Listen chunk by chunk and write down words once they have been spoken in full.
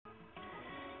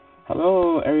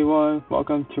Hello everyone,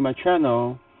 welcome to my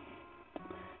channel.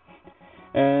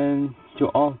 And to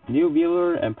all new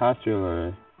viewer and past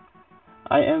viewer,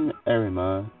 I am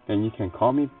Arima, and you can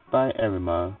call me by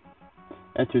Arima.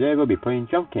 And today we'll be playing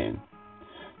Jumpkin.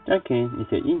 Jumpkin is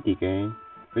an indie game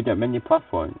with a many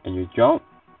platforms, and you jump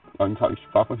on top of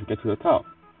each platform to get to the top.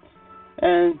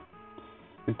 And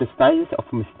with the slightest of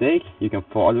a mistake, you can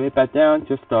fall all the way back down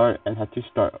to start and have to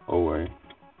start over.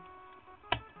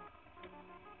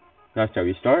 Now shall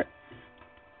we start?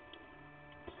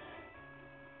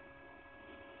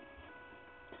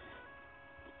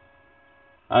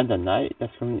 On the night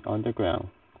that's currently on the ground,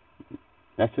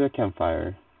 next to the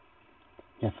campfire,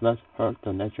 you have left heard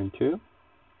the legend too?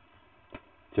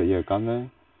 So you're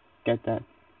gonna get that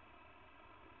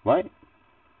right?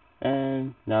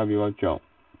 And now we will jump.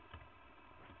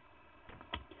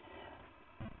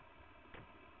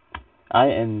 I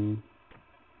am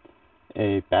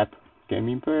a bad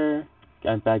gamer,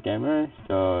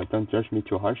 so don't judge me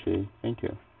too harshly. Thank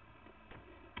you.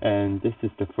 And this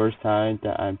is the first time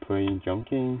that I'm playing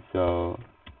Jumpkin, so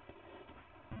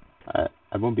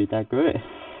I won't be that good.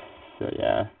 So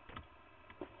yeah.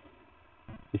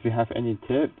 If you have any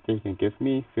tip that you can give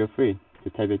me, feel free to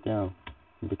type it down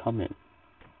in the comment.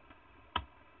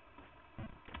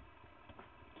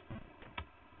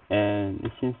 And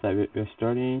it seems like we're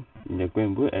starting in the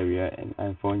green wood area, and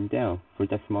I'm falling down through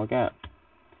that small gap.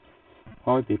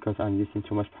 Probably because I'm using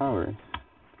too much power,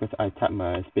 because I tapped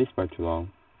my spacebar too long.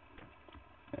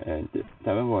 And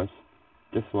that one was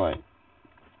just right.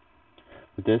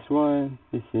 But this one,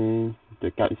 it seems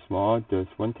the gap is small, just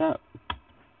one tap.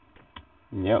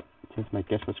 Yep, since my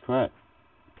guess was correct.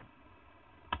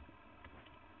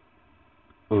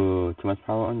 Oh, too much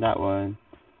power on that one.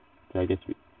 So I guess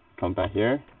we come back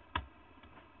here.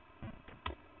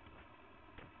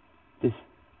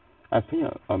 I'm thinking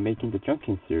of making the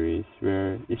Jumpkin series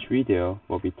where each video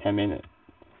will be 10 minutes.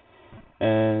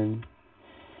 And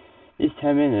each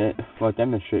 10 minutes will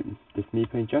demonstrate just me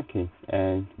playing Jumpkin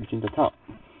and reaching the top,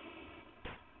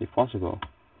 if possible.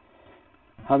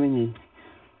 How many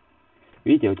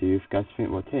videos do you guys think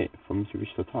it will take for me to reach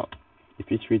the top? If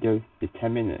each video is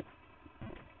 10 minutes.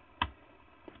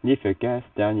 Leave your guess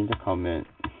down in the comment.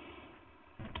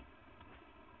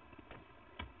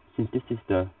 Since this is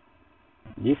the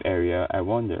leaf area, I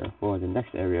wonder what will the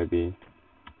next area be.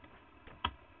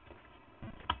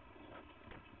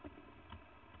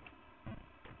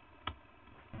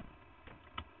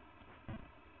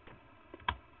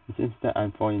 Since that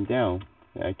I'm falling down,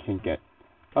 I can't get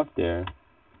up there.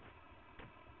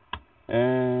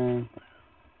 And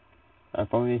I'm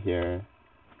finally here.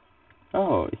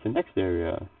 Oh, it's the next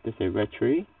area. There's a red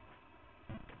tree.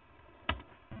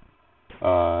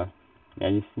 Yeah,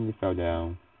 you see me fell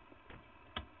down.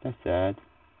 That's sad.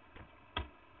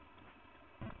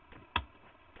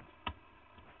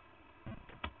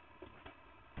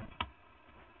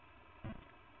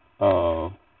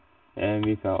 Oh, and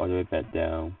we fell all the way back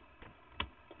down.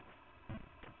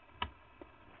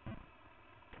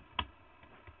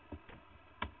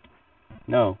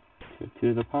 No,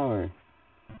 to the power.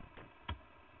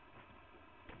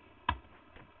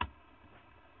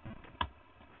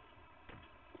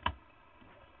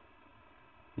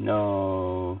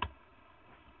 No.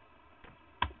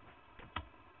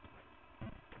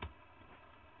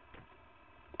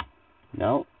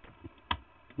 No.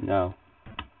 No.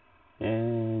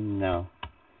 And no.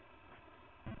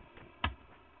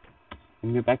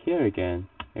 And we're back here again,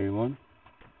 everyone.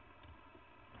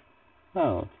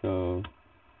 Oh, so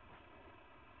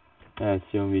I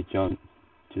assume we jump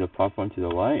to the platform to the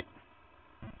right.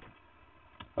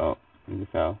 Oh, and we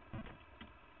fell.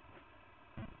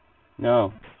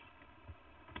 No.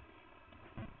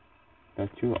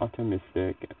 That's too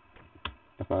optimistic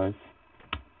of us.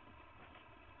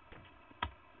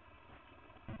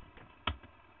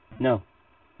 No.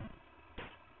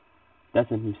 That's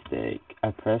a mistake.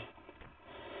 I pressed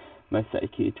my side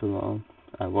key too long.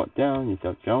 I walked down instead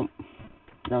of jump.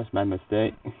 That was my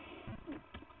mistake.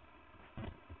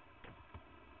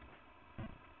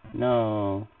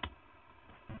 No.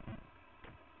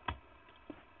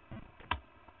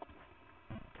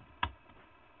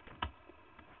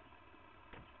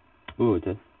 Ooh,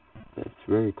 that's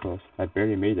very close. I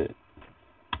barely made it.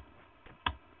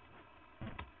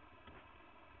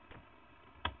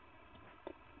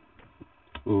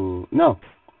 Ooh, no.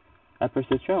 I pressed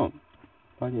the jump.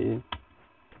 Why did it?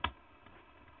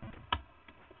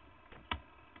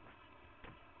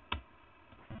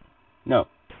 No.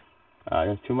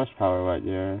 There's too much power right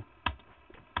there.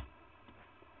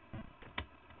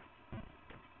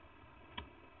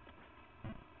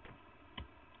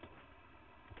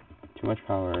 too much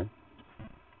power.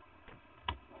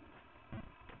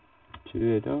 Too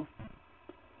little.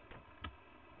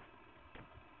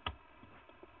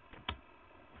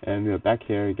 And we're back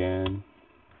here again.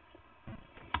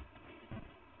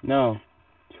 No,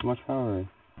 too much power.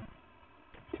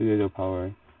 Too little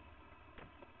power.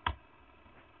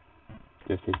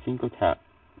 Just a single tap.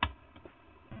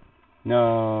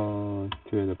 No,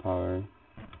 too little power.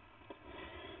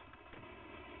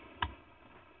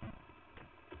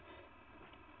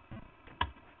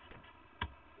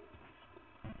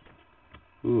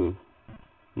 Ooh.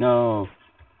 No.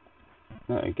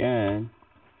 Not again.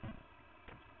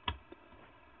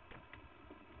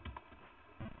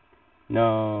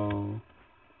 No.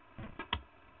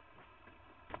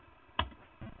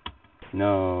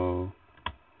 No.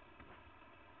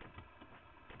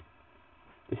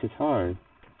 This is hard.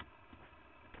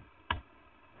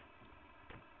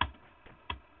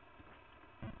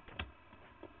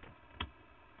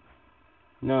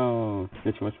 No.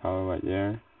 There's too much power right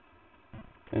there.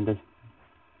 And that's...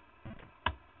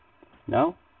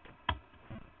 No?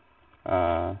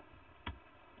 I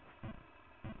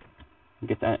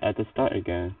guess I'm at the start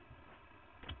again.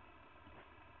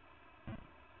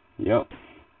 Yup.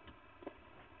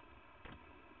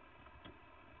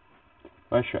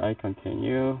 Why should I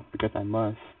continue? Because I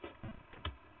must.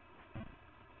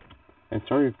 And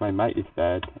sorry if my mic is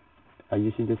bad. I'm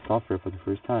using this software for the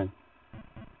first time.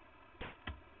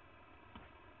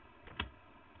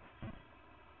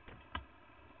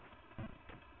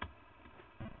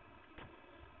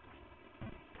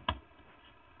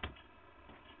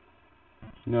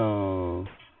 No.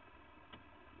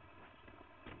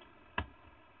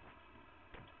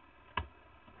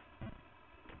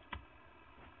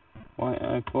 Why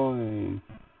am I falling?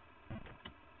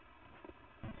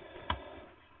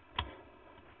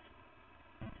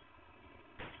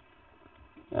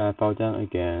 I fall down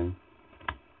again.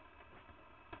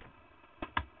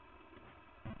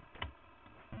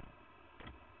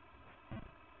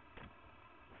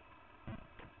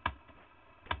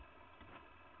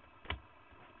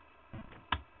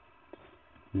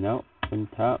 No, one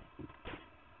tap.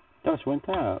 That was one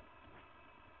tap.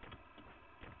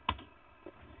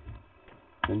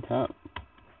 One tap.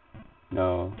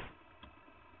 No.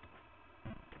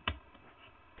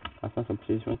 I found some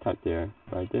please one tap there,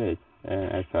 but I did,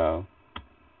 and I fell.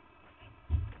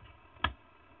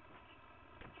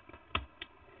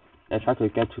 Let's try to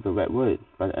get to the redwood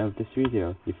by the end of this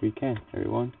video, if we can,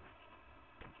 everyone.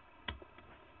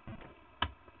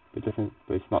 But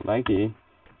it's not likely,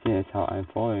 seeing as how I'm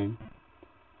falling.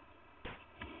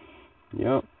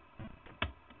 Yup.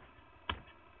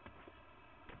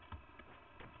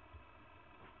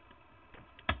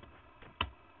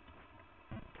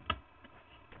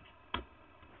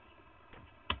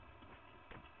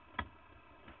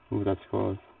 Ooh, that's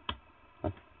close.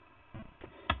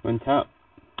 One tap.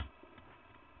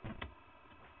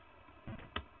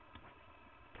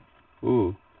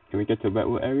 Ooh, can we get to the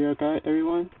redwood area,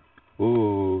 everyone?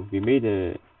 Ooh, we made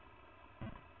it.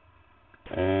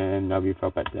 And now we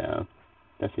fell back down.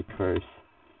 That's a curse.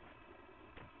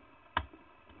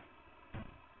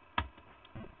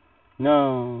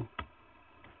 No.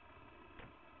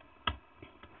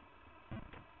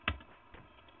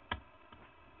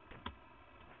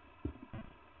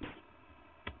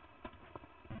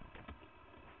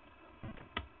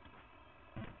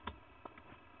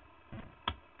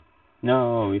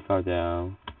 No, we fell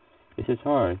down. This is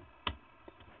hard.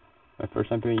 My first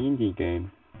time playing indie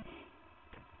game.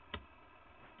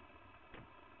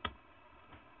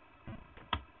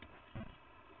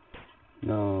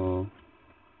 No.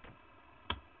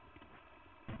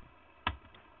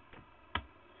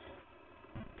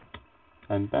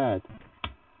 I'm bad.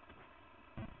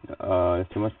 There's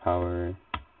too much power.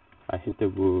 I hit the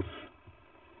roof.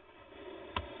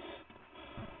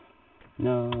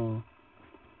 No.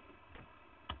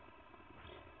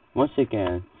 Once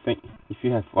again, if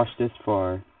you have watched this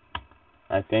far,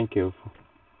 I thank you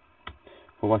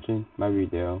for watching my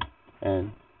video,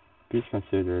 and please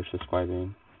consider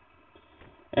subscribing.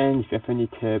 And if you have any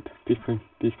tip,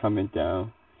 please comment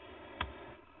down,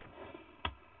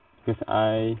 because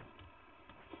I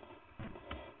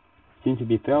seem to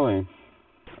be failing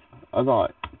a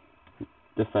lot,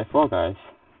 just like Fall Guys.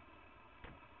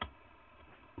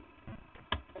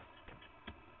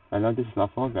 I know this is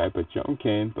not Fall Guy, but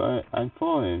joking, but I'm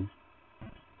falling.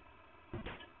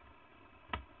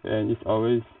 And it's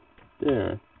always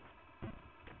there.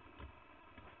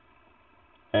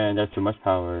 And that's too much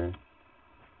power.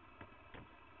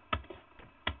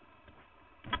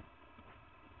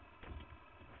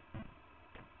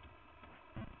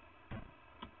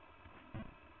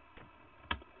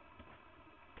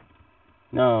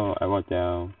 No, I walked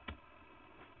down.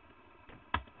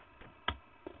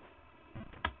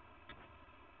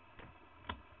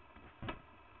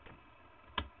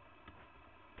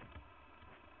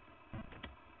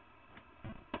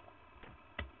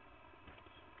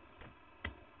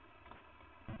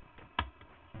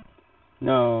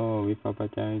 No, we fell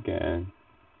back down again.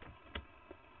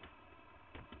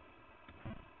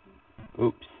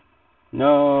 Oops.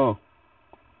 No!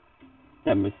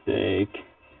 That mistake.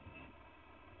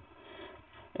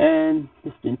 And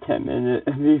it's been 10 minutes.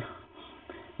 We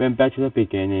went back to the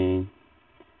beginning.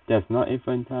 That's not a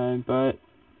fun time, but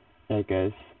I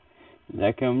guess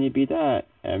that can only be that.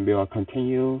 And we will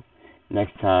continue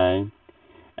next time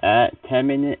at 10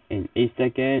 minutes and 8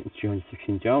 seconds,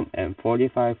 316 jump, and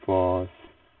 45 falls.